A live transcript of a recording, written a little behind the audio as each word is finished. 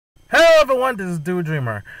Hello everyone, this is Dude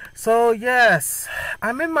Dreamer. So yes,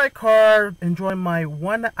 I'm in my car enjoying my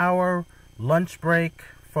 1 hour lunch break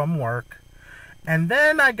from work, and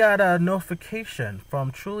then I got a notification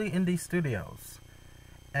from Truly Indie Studios,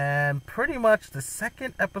 and pretty much the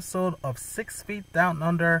second episode of 6 Feet Down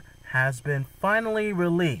Under has been finally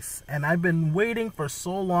released, and I've been waiting for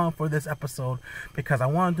so long for this episode because I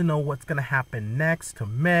wanted to know what's going to happen next to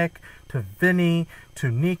Mick, to Vinny, to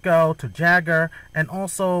Nico, to Jagger, and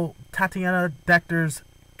also Tatiana DeKhtяр's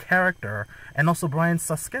character, and also Brian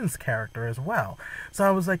Suskin's character as well. So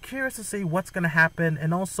I was like curious to see what's going to happen,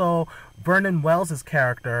 and also Vernon Wells'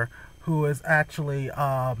 character, who is actually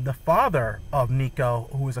the father of Nico,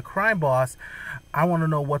 who is a crime boss. I want to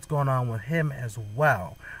know what's going on with him as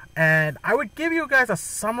well. And I would give you guys a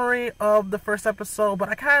summary of the first episode, but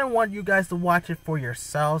I kind of want you guys to watch it for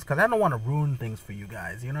yourselves because I don't want to ruin things for you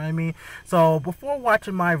guys, you know what I mean? So before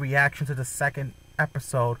watching my reaction to the second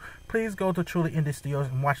episode, please go to Truly Indie Studios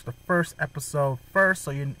and watch the first episode first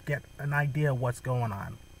so you get an idea of what's going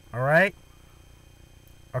on. Alright?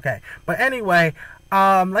 Okay, but anyway,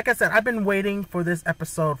 like I said, I've been waiting for this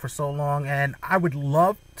episode for so long, and I would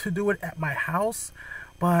love to do it at my house,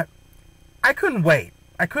 but I couldn't wait.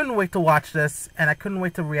 I couldn't wait to watch this, and I couldn't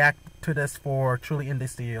wait to react to this for Truly Indie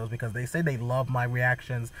Studios because they say they love my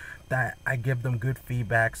reactions, that I give them good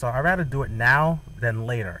feedback, so I'd rather do it now than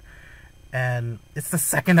later. And it's the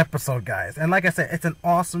second episode, guys, and like I said, it's an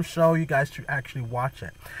awesome show. You guys should actually watch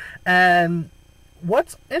it. And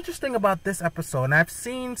what's interesting about this episode, and I've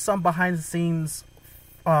seen some behind the scenes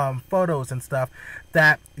photos and stuff,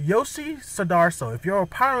 that Yoshi Sudarso, if you're a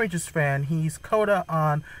Power Rangers fan, he's Coda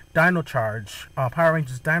on Dino Charge, Power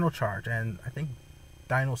Rangers Dino Charge, and I think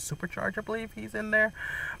Dino Supercharge, I believe he's in there,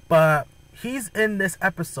 but he's in this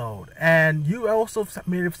episode. And you also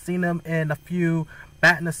may have seen him in a few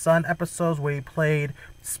Bat in the Sun episodes where he played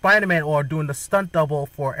Spider-Man, or doing the stunt double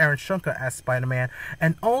for Aaron Schoenke as Spider-Man,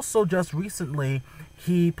 and also just recently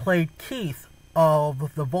he played Keith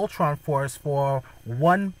of the Voltron Force for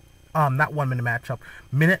not 1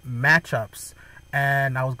 minute matchups,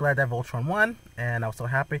 and I was glad that Voltron won, and I was so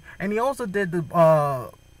happy. And he also did the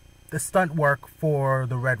stunt work for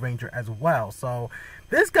the Red Ranger as well. So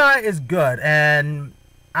this guy is good, and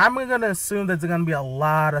I'm gonna assume that there's gonna be a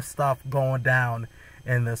lot of stuff going down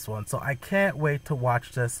in this one, so I can't wait to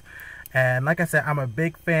watch this. And like I said, I'm a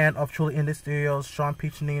big fan of Truly Indie Studios, Shaun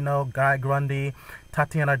Piccinino, Grundy,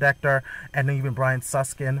 Tatiana DeKhtyar, and even Brian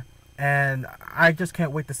Suskin. And I just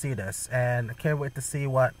can't wait to see this. And I can't wait to see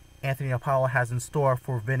what Anthony Apello has in store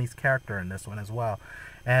for Vinny's character in this one as well.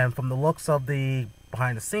 And from the looks of the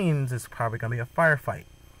behind the scenes, it's probably going to be a firefight.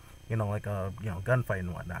 You know, like a gunfight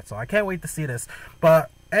and whatnot. So I can't wait to see this.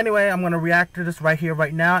 But anyway, I'm going to react to this right here,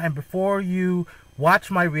 right now. And before you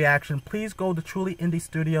watch my reaction, please go to Truly Indie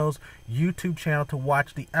Studios YouTube channel to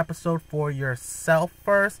watch the episode for yourself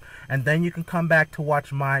first, and then you can come back to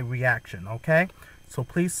watch my reaction, okay? So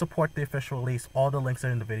please support the official release. All the links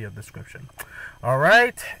are in the video description.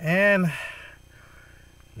 Alright, and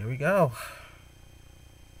here we go.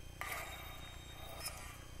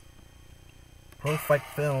 Pro Fight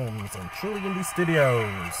Films and Truly Indie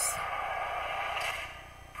Studios.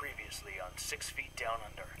 Previously on 6 Feet Down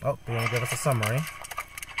Under. Oh, they're going to give us a summary.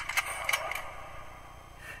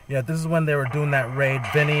 Yeah, this is when they were doing that raid.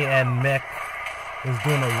 Vinny and Mick was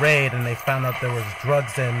doing a raid, and they found out there was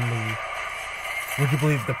drugs in the, would you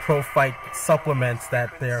believe, the Pro Fight supplements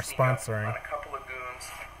that they are sponsoring.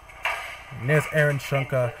 And there's Aaron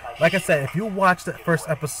Schoenke. Like I said, if you watch the first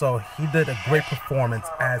episode, he did a great performance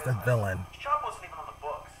as a villain. Shaun wasn't even on the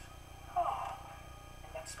books. Oh,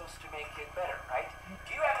 and that's supposed to make it better, right?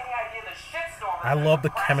 Do you have any idea the shitstorm? I love the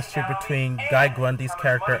chemistry between Guy Grundy's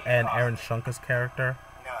character and Aaron Schoenke's character.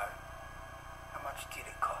 No. How much did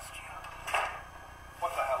it cost you?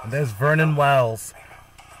 What the hell? And there's Vernon Wells.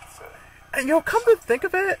 And come to think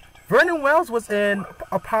of it, Vernon Wells was in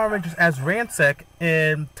a Power Rangers as Rancic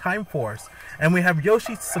in Time Force. And we have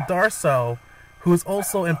Yoshi Sudarso, who is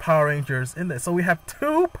also in Power Rangers in this. So we have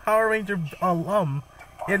 2 Power Ranger alum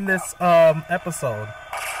in this episode.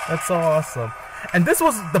 That's so awesome. And this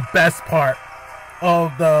was the best part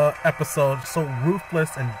of the episode. So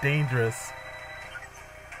ruthless and dangerous.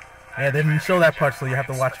 And they didn't show that part, so you have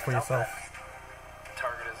to watch it for yourself. The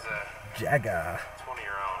target is Jagger. it's one of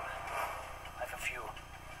your own. I have a few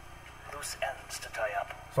loose ends to tie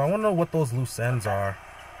up. So I want to know what those loose ends are.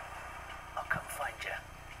 I'll come find you.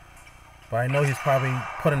 But I know he's probably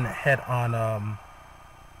putting a head on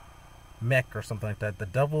Mick or something like that. The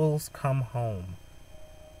devils come home.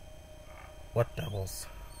 What devils?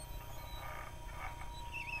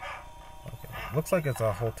 Okay. Looks like it's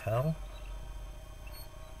a hotel.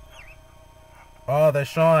 Oh, there's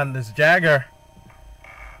Shaun. There's Jagger.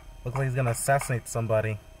 Looks like he's gonna assassinate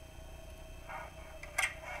somebody.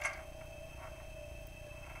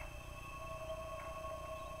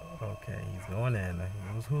 Okay, he's going in.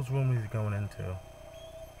 Whose room is he going into?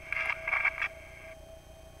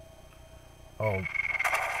 Oh.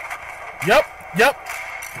 Yep.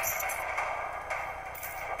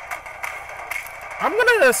 I'm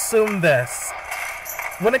gonna assume this.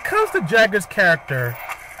 When it comes to Jagger's character,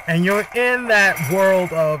 and you're in that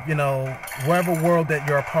world of, you know, whatever world that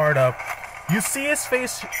you're a part of, you see his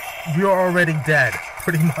face, you're already dead,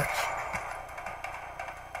 pretty much.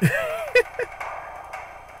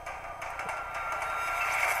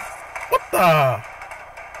 What the?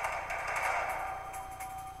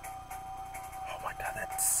 Oh my god,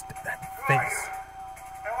 that face.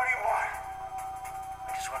 Hey, what do you want?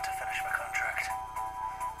 I just want to finish my contract.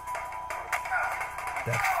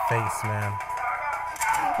 That face, man.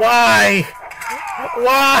 Why?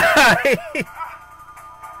 Why?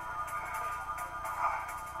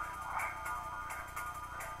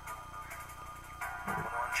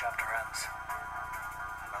 One chapter ends.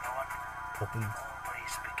 Another one Opens.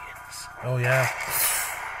 always begins. Oh yeah.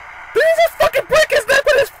 Did he just fucking break his neck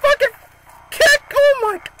with his fucking kick? Oh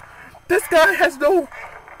my god. This guy has no...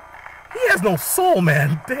 He has no soul,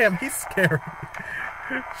 man. Damn, he's scary.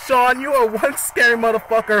 Shaun, you are one scary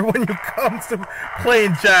motherfucker when it comes to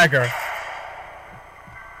playing Jagger.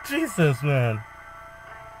 Jesus, man.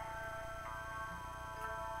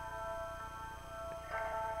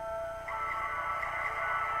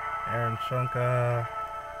 Schoenke,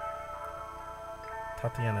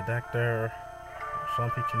 Tatiana DeKhtyar, Shaun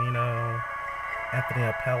Piccinino, Anthony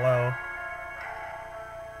Apello.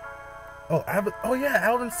 Oh yeah,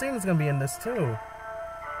 Alvin Hsing is gonna be in this too.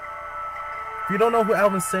 If you don't know who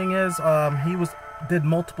Alvin Hsing is, he did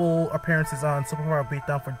multiple appearances on Superpower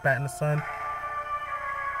Beatdown for Bat in the Sun.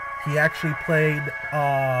 He actually played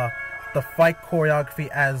the fight choreography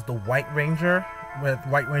as the White Ranger, with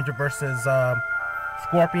White Ranger versus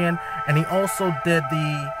Scorpion, and he also did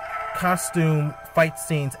the costume fight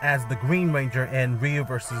scenes as the Green Ranger in Ryu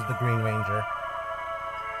versus the Green Ranger.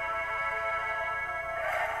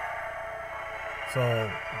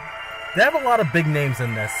 So they have a lot of big names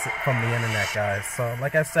in this from the internet, guys. So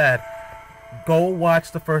like I said, go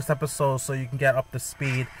watch the first episode so you can get up to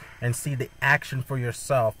speed and see the action for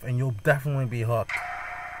yourself, and you'll definitely be hooked.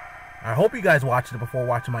 I hope you guys watched it before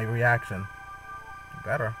watching my reaction. You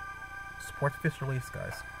better. Support the fish release,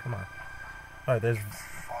 guys. Come on. Alright, there's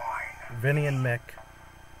Vinny and Mick.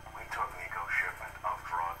 We took Nico's shipment of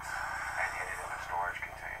drugs and hid it in a storage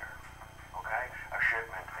container. Okay? A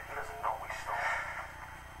shipment that he doesn't know we stole.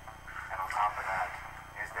 And on top of that,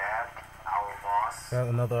 his dad, our boss...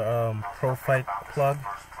 Got another pro fight plug.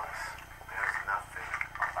 First place. There's nothing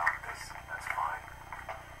about this that's fine.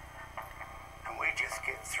 Can we just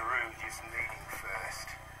get through this meeting first?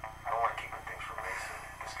 I don't like keeping things from Mason.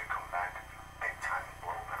 This could come back big time and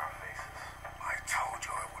blow up in our faces. I told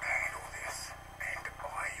you I would handle this, and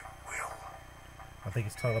I will. I think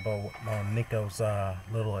he's talking about Nico's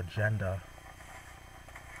little agenda.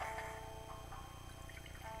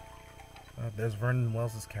 There's Vernon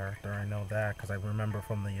Wells' character. I know that because I remember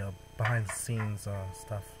from the behind the scenes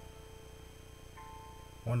stuff.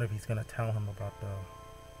 I wonder if he's gonna tell him about the...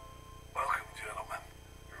 Welcome, gentlemen.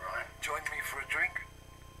 Right. Join me for a drink?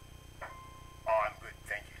 Oh, I'm good,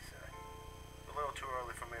 thank you, sir. A little too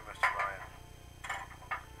early for me, Mr. Ryan.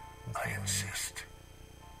 I insist.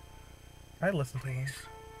 I listen to him. Please.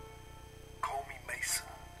 Call me Mason.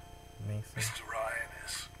 Mason. Mr. Ryan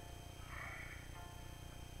is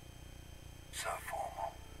so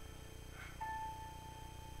formal.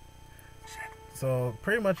 So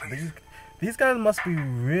pretty much these guys must be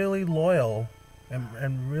really loyal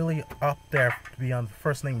and really up there to be on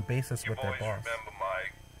first name basis with their boss. Remember my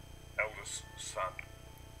eldest son,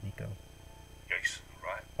 Nico. Jason,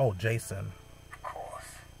 right? Oh, Jason. Of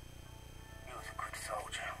course. He was a good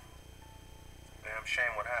soldier. Damn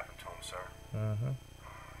shame what happened to him, sir. Mm-hmm.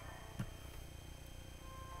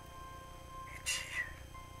 Itchy.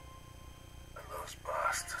 And those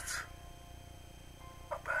bastards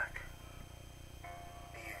are back.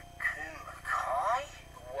 The Kumakai?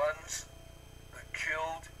 The ones that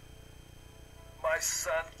killed my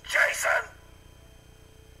son, Jason!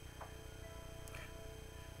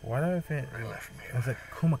 Why do I think is it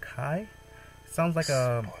Kumakai? Sounds like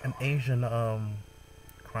an Asian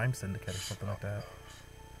crime syndicate or something like that.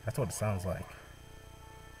 That's what it sounds like.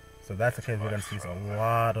 So if that's the case, we're gonna see a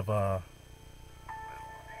lot of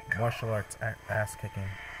martial arts ass kicking.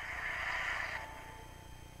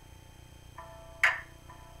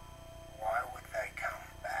 Why would they come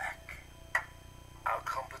back?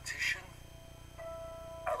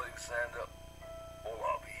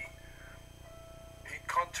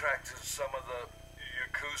 contracted some of the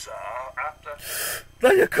Yakuza after The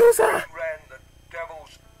Yakuza! he ran the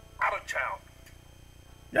devils out of town.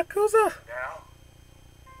 Yakuza! Now,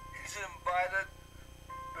 he's invited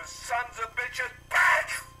the sons of bitches back!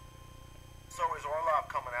 So is Orlov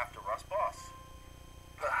coming after us, boss?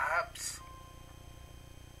 Perhaps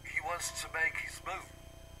he wants to make his move.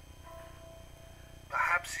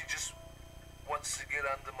 Perhaps he just wants to get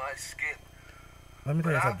under my skin. Let me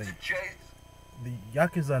tell But you after something. Jason, The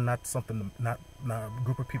Yakuza are not something, not a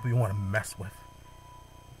group of people you want to mess with.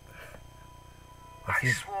 I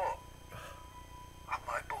swore on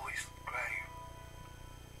my boy's grave.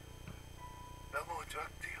 No more drug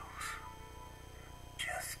deals.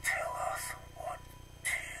 Just tell us what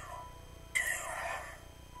to do.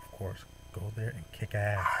 Of course, go there and kick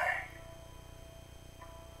ass. I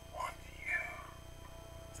want you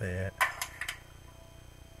Say it.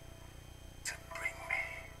 to bring me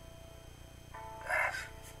that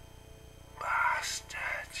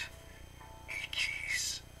bastard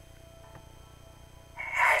Ichi's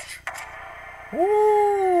head.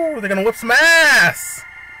 Ooh, they're gonna whip some ass!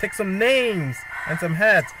 Take some names and some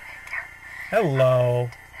heads. Hello.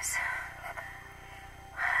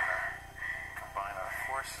 Combine our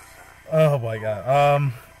forces and Oh my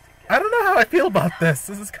god. I don't know how I feel about this.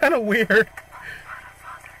 This is kind of weird. you wanna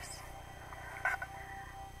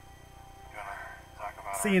talk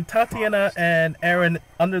about Seeing Tatiana and Aaron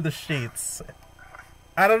under the sheets.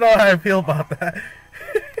 I don't know how I feel about that.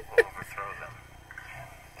 we'll overthrow them.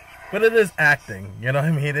 But it is acting. You know what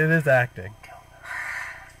I mean? It is acting.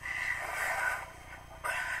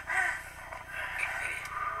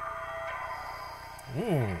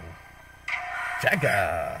 Ooh.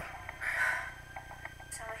 Jagga.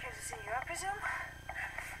 Someone here to see you, I presume?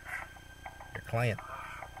 Your client.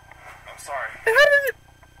 I'm sorry. Hey, how did you...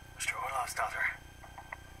 Mr. Orlov's daughter.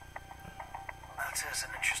 That is an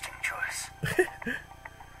interesting choice.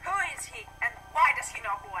 Who is he, and why does he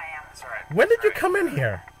know who I am? That's alright. When did you come in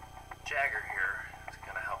here? Jagger here is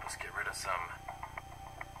gonna help us get rid of some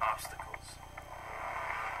obstacles.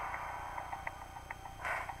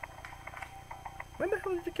 When the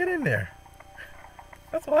hell did you get in there?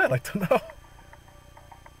 That's what I'd like to know.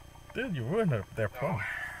 Dude, you ruined their fun.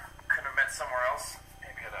 Couldn't have met somewhere else.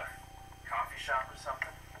 Maybe at a coffee shop or something.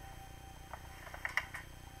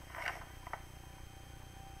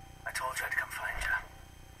 I told you I'd come find you.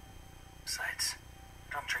 Besides,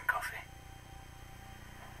 I don't drink coffee.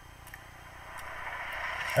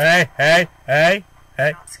 Hey, hey, hey,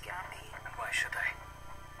 hey. Don't scare me. And why should I?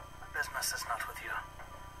 My business is not with you.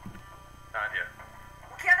 Nadia.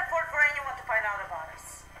 We can't afford for anyone to find out about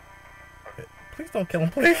us. Please don't kill him,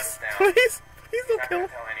 please. Please, please don't kill him.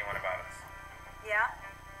 Tell anyone about us. Yeah?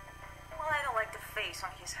 Well, I don't like the face on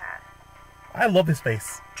his head. I love his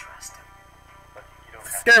face. Trust him. Look, you don't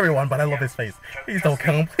have Scary one, but I love his face. Please don't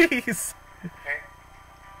kill him, please. Okay?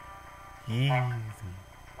 Easy,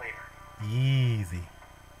 Later. easy.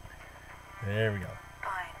 There we go.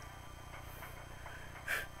 Fine.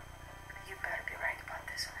 You better be right about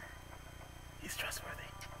this one. He's trustworthy.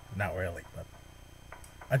 Not really, but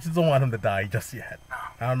I just don't want him to die just yet.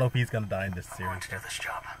 I don't know if he's gonna die in this I'm going series. to do this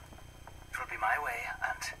job. It'll be my way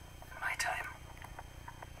and in my time.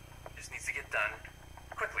 This needs to get done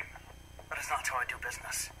quickly. But it's not how I do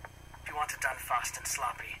business. If you want it done fast and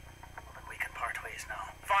sloppy, well, then we can part ways now.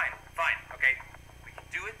 Fine, fine, okay? We can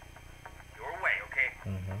do it your way, okay?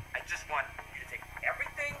 I just want you to take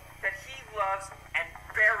everything that he loves and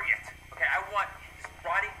bury it. Okay, I want his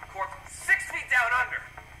rotting corpse 6 feet down under.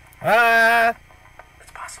 Ah,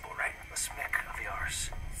 It's possible, right? A smick of yours.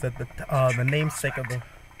 said the namesake of the.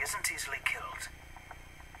 He isn't easily killed.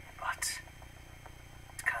 But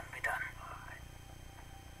it can be done.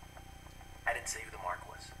 I didn't say who the mark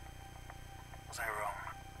was. Was I wrong?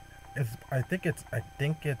 I think it's. I've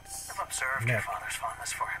observed your Nick. father's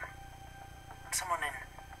fondness for him. And someone in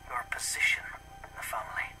your position in the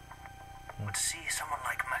family would see someone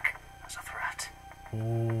like Mick as a threat.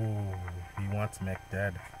 Ooh, he wants Mick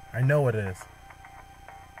dead. I know it is.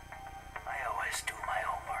 I always do my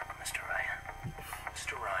homework, Mr. Ryan.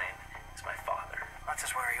 Mr. Ryan is my father. That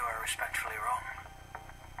is where you are respectfully wrong.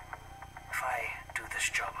 If I do this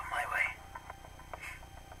job my way,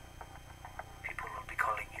 people will be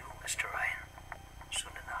calling you Mr. Ryan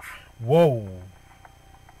soon enough. Whoa.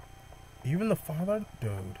 Even the father,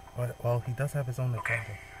 dude. Well, he does have his own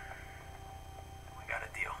agenda. We got a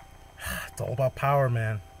deal. It's all about power,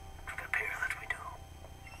 man. It would appear that we do.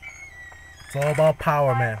 It's all about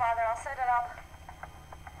power, man. Father, I'll set it up.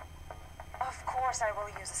 Of course I will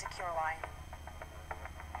use a secure line.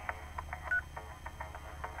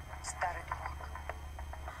 Started to work.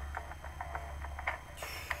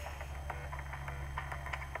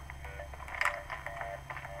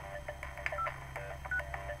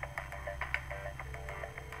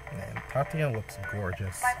 Tatiana looks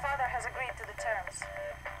gorgeous. My father has agreed to the terms.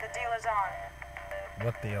 The deal is on.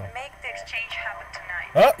 What deal? Make the exchange happen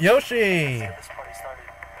tonight. Oh, Yoshi! This party started.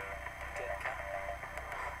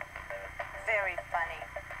 Very funny.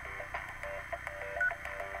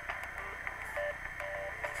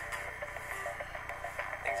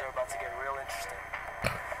 Things are about to get real interesting.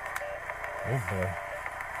 Oh boy.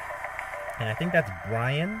 And I think that's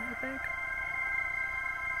Brian, I think?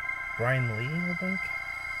 Brian Lee, I think?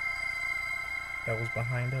 That was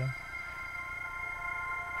behind him.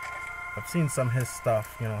 I've seen some of his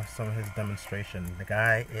stuff, you know, some of his demonstration. The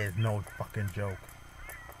guy is no fucking joke.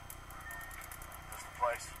 That's the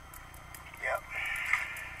place. Yep.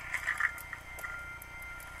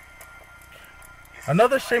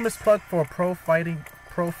 Another shameless plug for pro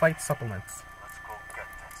fight supplements. Let's go get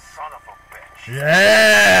that son of a bitch.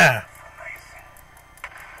 Yeah!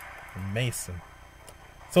 Amazing. Mason.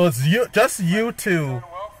 So it's you, just you two Doing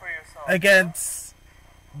well for yourself. against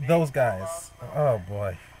those guys. Oh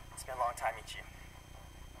boy. It's been a long time, Ichi.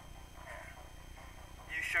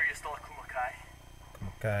 You sure you're still a Kumakai?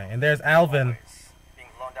 Okay, and there's Alvin. Always. Being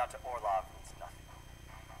loaned out to Orlov means nothing.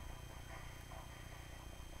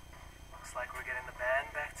 Looks like we're getting the band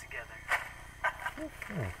back together.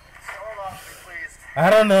 So Orlov will be pleased. I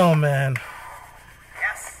don't know, man.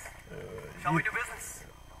 Yes. Shall we do business?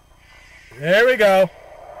 There we go.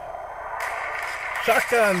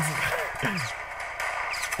 Shotguns.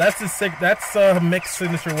 That's his that's a mixed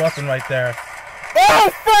signature weapon right there. Oh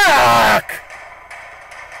fuck!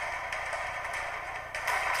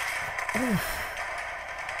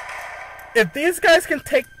 If these guys can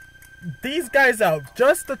take these guys out,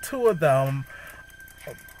 just the two of them,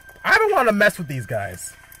 I don't want to mess with these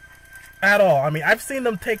guys at all. I mean, I've seen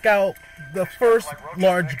them take out the first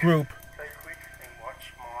large group. Stay quick and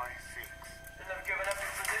watch my six. Shouldn't have given up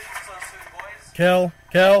your position so soon, boys. Kill,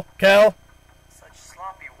 kill, kill, Such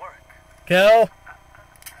sloppy work. kill,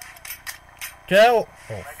 kill.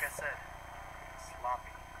 Oh, Like I said,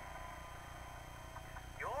 sloppy.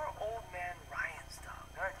 You're old man Ryan's dog,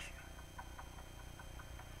 aren't you?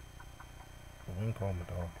 we can call him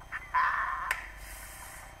a dog.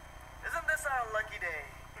 Isn't this our lucky day?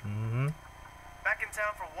 Mm-hmm. Back in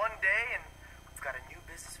town for one day, and we've got a new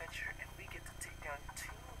business venture, and we get to take down two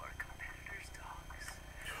of our competitors' dogs.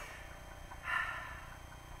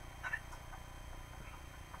 Love it.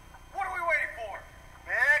 What are we waiting for?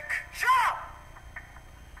 Nick! Shaun!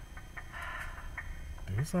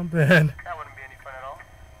 Do something. That wouldn't be any fun at all.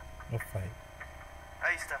 We'll fight.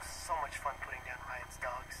 I used to have so much fun putting down Ryan's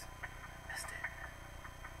dogs. Missed it.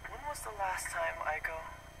 When was the last time I go?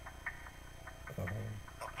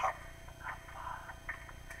 The pup.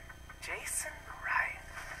 Jason Ryan.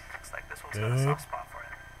 Looks like this one's got a Dude. soft spot for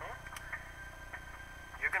him.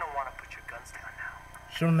 You're gonna want to put your guns down now.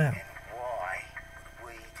 Shoot him now. And why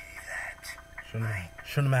would we do that? Shoot him now.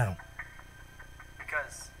 Shoot him now.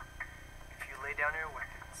 Because if you lay down your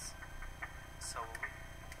weapons, so will we.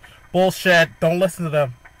 Bullshit. Don't listen to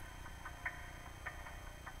them.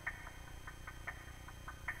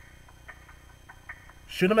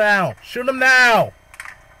 Shoot him now. Shoot him now.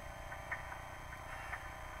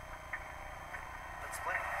 Let's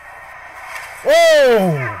play.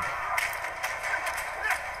 Whoa!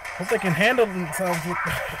 Hope they can handle themselves with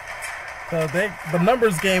the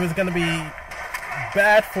numbers game is gonna be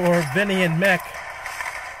bad for Vinny and Mick.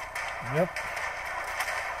 Yep.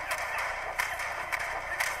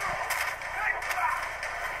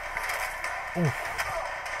 Ooh.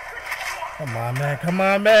 Come on, man. Come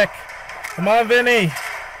on, Mick. Come on, Vinny.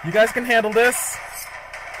 You guys can handle this.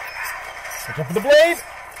 Watch out for the blade.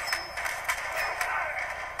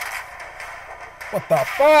 What the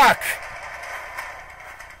fuck?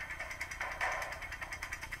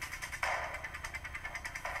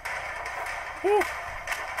 Whew.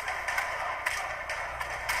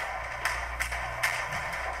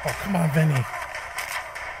 Oh, come on, Vinny.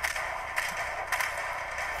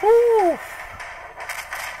 Whew.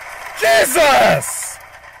 Jesus!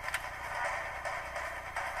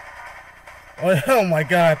 Oh my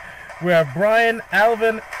god. We have Brian,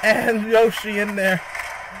 Alvin, and Yoshi in there.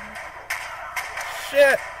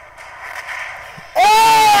 Shit.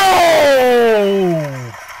 Oh!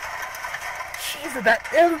 Jesus, that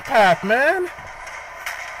impact, man.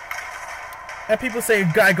 And people say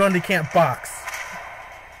Guy Grundy can't box.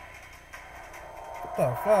 What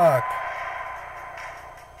the fuck?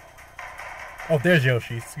 Oh, there's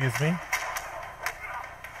Yoshi, excuse me.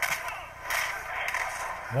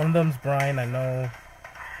 One of them's Brian, I know. You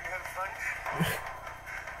having fun?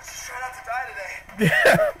 Just try not to die today.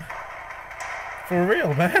 For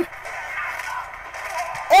real, man.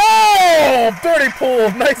 Oh! Oh, dirty pool.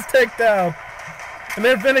 Nice takedown. And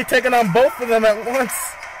then Vinny taking on both of them at once.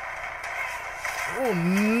 Oh,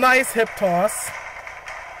 nice hip toss.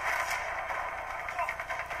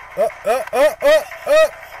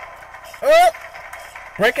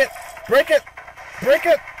 Break it. Break it. Break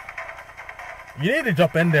it. You need to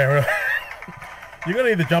jump in there. You're going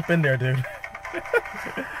to need to jump in there, dude.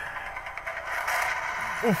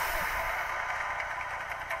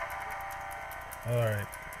 Alright.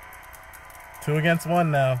 2 against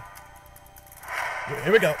 1 now.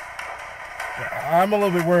 Here we go. I'm a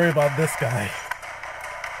little bit worried about this guy.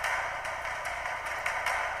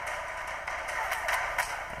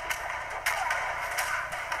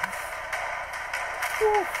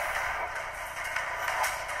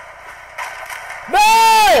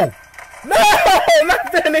 No! No!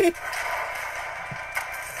 Not Vinny!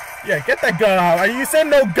 Yeah, get that gun out. You said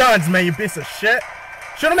no guns, man, you piece of shit.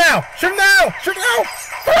 Shoot him now! Shoot him now! Shoot him now!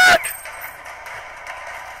 Fuck!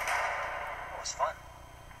 It was fun.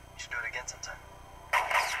 You should do it again sometime.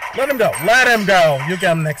 Let him go. Let him go. You'll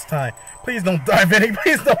get him next time. Please don't die, Vinny.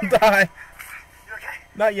 Please don't die. You okay?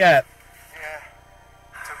 Not yet. Yeah.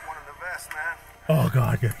 Took one of the best, man. Oh,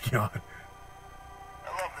 God. Good God. I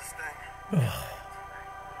love this thing.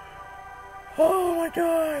 Oh, my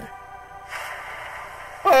God.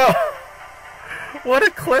 Oh. What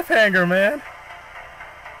a cliffhanger, man.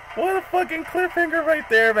 What a fucking cliffhanger right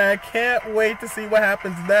there, man. I can't wait to see what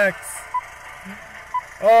happens next.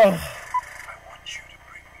 Oh. I want you to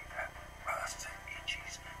bring me that Rasta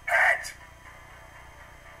Itchy's hat.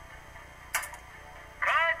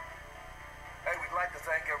 Cut! Hey, we'd like to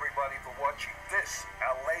thank everybody for watching this,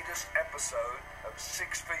 our latest episode of 6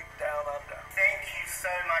 Feet Down Under. Thank you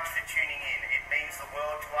so much for tuning in. It means the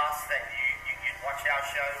world to us that you watch our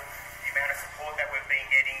show. The amount of support that we've been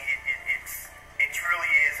getting, it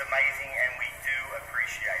truly is amazing, and we do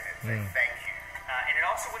appreciate it. So thank you. And it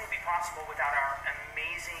also wouldn't be possible without our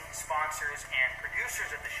amazing sponsors and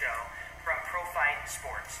producers of the show from Profight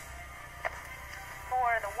Sports. For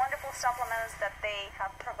the wonderful supplements that they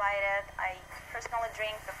have provided, I personally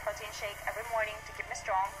drink the protein shake every morning to keep me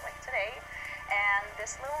strong, like today. And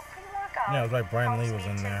this little pre-workout Yeah, it was like Brian Lee helps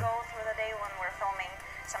was me in to there. go through the day when we're filming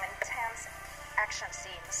some intense action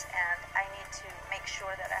scenes, and I need to make sure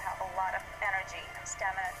that I have a lot of energy and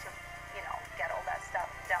stamina to, you know, get all that stuff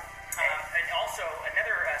done. And also,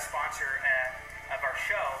 another sponsor of our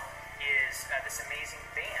show is this amazing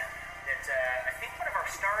band that I think one of our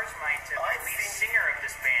stars might be the lead singer of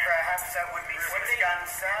this band. Perhaps that would be Six Gun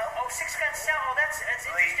Sal. Oh, Six Gun Sal. Oh, that's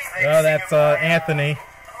interesting. Oh, that's Anthony.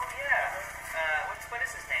 Oh, yeah. What is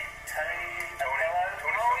his name? Tony.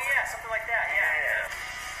 Oh, yeah, something like that. Yeah.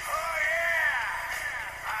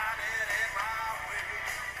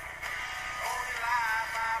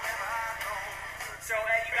 So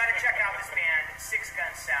you got to check out this band, Six Gun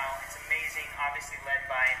Sal. It's amazing. Obviously led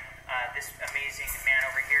by this amazing man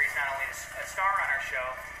over here. He's not only a star on our show,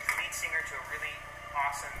 he's the lead singer to a really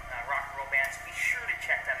awesome rock and roll band. So be sure to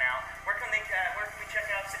check them out. Where can we check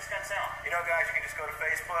out Six Gun Sal? You know, guys, you can just go to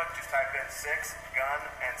Facebook, just type in Six Gun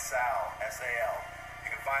and Sal, S-A-L. You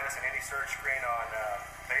can find us in any search screen on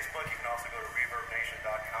Facebook. You can also go to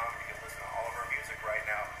ReverbNation.com. You can listen to all of our music right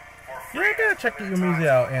now for free. Yeah, I gotta check your music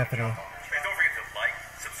out, Anthony. And don't forget to like,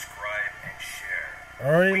 subscribe, and share.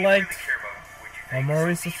 Already We liked. really care about what you think. I'm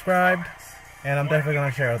already So leave subscribed. comments. And I'm definitely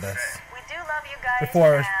gonna share this We do love you guys.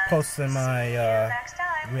 before I and post in see my you next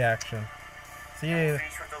time. reaction. See you,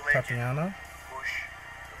 Finish with the legend. Tatiana. Push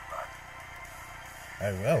the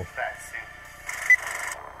button. I will. Fat suit.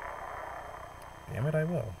 Damn it, I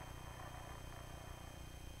will.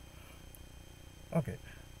 Okay.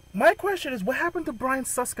 My question is, what happened to Brian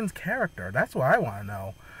Suskin's character? That's what I want to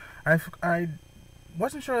know. I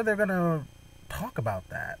wasn't sure they're gonna talk about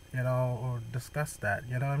that, you know, or discuss that,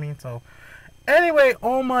 you know what I mean? So, anyway,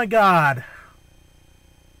 oh my God.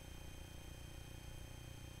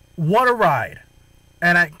 What a ride.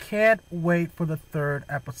 And I can't wait for the 3rd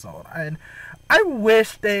episode. And I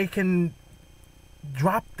wish they can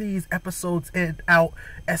drop these episodes out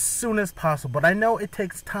as soon as possible, but I know it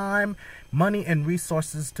takes time, money, and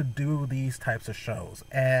resources to do these types of shows.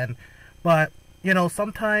 But you know,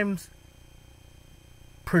 sometimes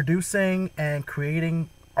producing and creating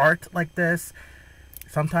art like this,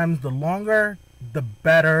 sometimes the longer the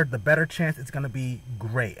better chance it's gonna be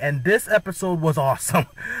great. And this episode was awesome.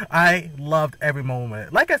 I loved every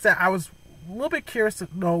moment. Like I said, I was a little bit curious to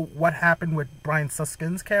know what happened with Brian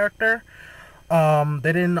Suskin's character.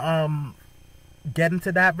 They didn't get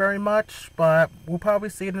into that very much, but we'll probably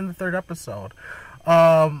see it in the 3rd episode.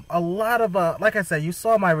 A lot of like I said, you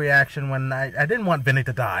saw my reaction when I didn't want Vinny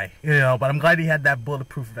to die, you know, but I'm glad he had that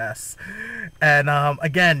bulletproof vest. And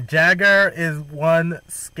again, Jagger is one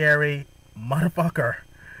scary motherfucker.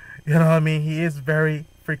 You know what I mean? He is very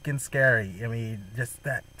freaking scary. I mean, just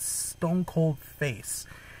that stone cold face.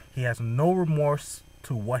 He has no remorse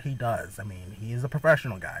to what he does. I mean, he is a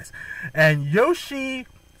professional, guys. And Yoshi's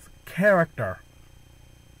character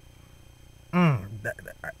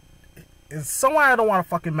is someone I don't want to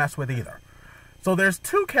fucking mess with either. So there's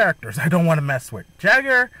two characters I don't want to mess with.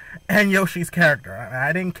 Jagger and Yoshi's character.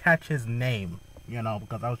 I didn't catch his name, you know,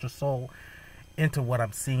 because I was just so into what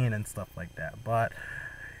I'm seeing and stuff like that. But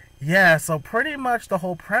yeah, so pretty much the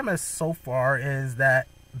whole premise so far is that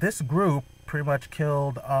this group pretty much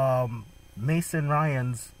killed Mason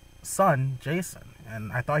Ryan's son, Jason.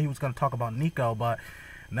 And I thought he was going to talk about Nico, but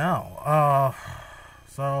no.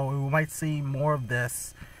 So we might see more of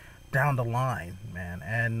this down the line, man.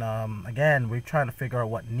 And again, we're trying to figure out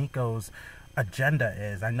what Nico's agenda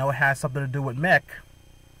is. I know it has something to do with Mick.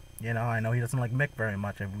 You know, I know he doesn't like Mick very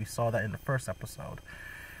much, and we saw that in the first episode.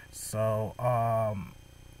 So,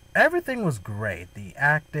 everything was great. The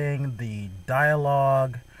acting, the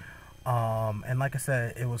dialogue, and like I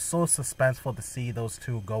said, it was so suspenseful to see those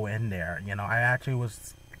two go in there. You know, I actually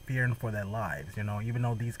was fearing for their lives, you know, even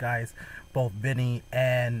though these guys, both Vinny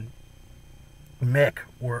and Mick,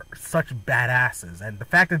 were such badasses. And the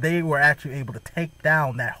fact that they were actually able to take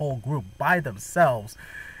down that whole group by themselves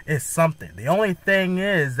is something. The only thing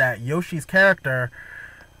is that Yoshi's character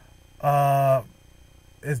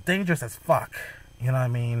is dangerous as fuck. You know what I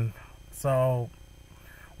mean? So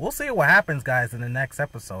we'll see what happens, guys, in the next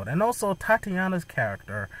episode. And also Tatiana's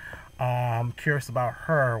character, I'm curious about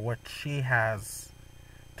her, what she has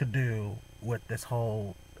to do with this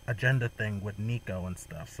whole agenda thing with Nico and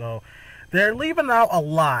stuff. So they're leaving out a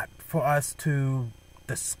lot for us to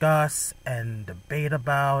discuss and debate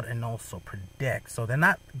about and also predict. So they're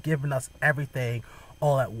not giving us everything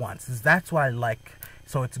all at once. That's what I like.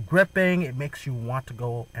 So it's gripping. It makes you want to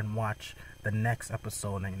go and watch the next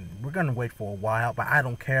episode. And we're going to wait for a while, but I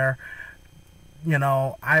don't care. You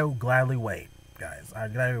know, I will gladly wait, guys. I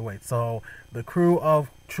gladly wait. So the crew of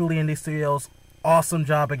Truly Indie Studios, awesome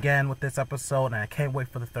job again with this episode, and I can't wait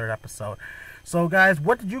for the third episode. So guys,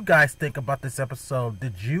 what did you guys think about this episode?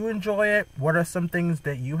 Did you enjoy it? What are some things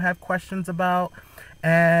that you have questions about?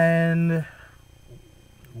 And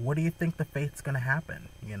what do you think the fate's gonna happen,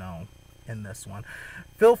 you know, in this one?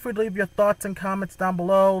 Feel free to leave your thoughts and comments down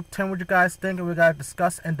below. Tell me what you guys think, and we gotta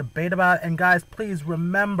discuss and debate about it. And guys, please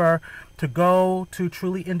remember to go to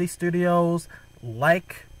Truly Indie Studios,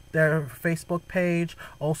 like their Facebook page,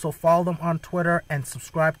 also follow them on Twitter, and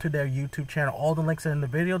subscribe to their YouTube channel. All the links are in the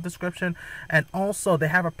video description. And also they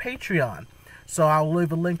have a Patreon, so I'll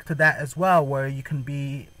leave a link to that as well, where you can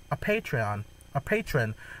be a patron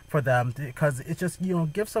for them, because it's just, you know,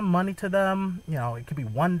 give some money to them. You know, it could be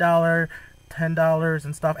 $1, $10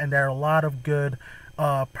 and stuff, and there are a lot of good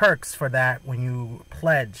perks for that when you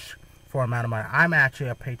pledge for amount of money. I'm actually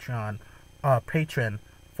a patron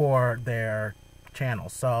for their channel,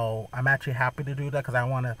 so I'm actually happy to do that because I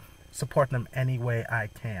want to support them any way I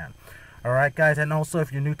can. Alright guys, and also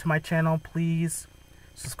if you're new to my channel, please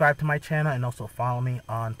subscribe to my channel and also follow me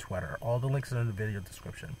on Twitter. All the links are in the video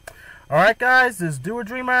description. Alright guys, this is Do a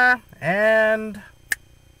Dreamer, and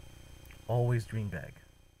always dream big.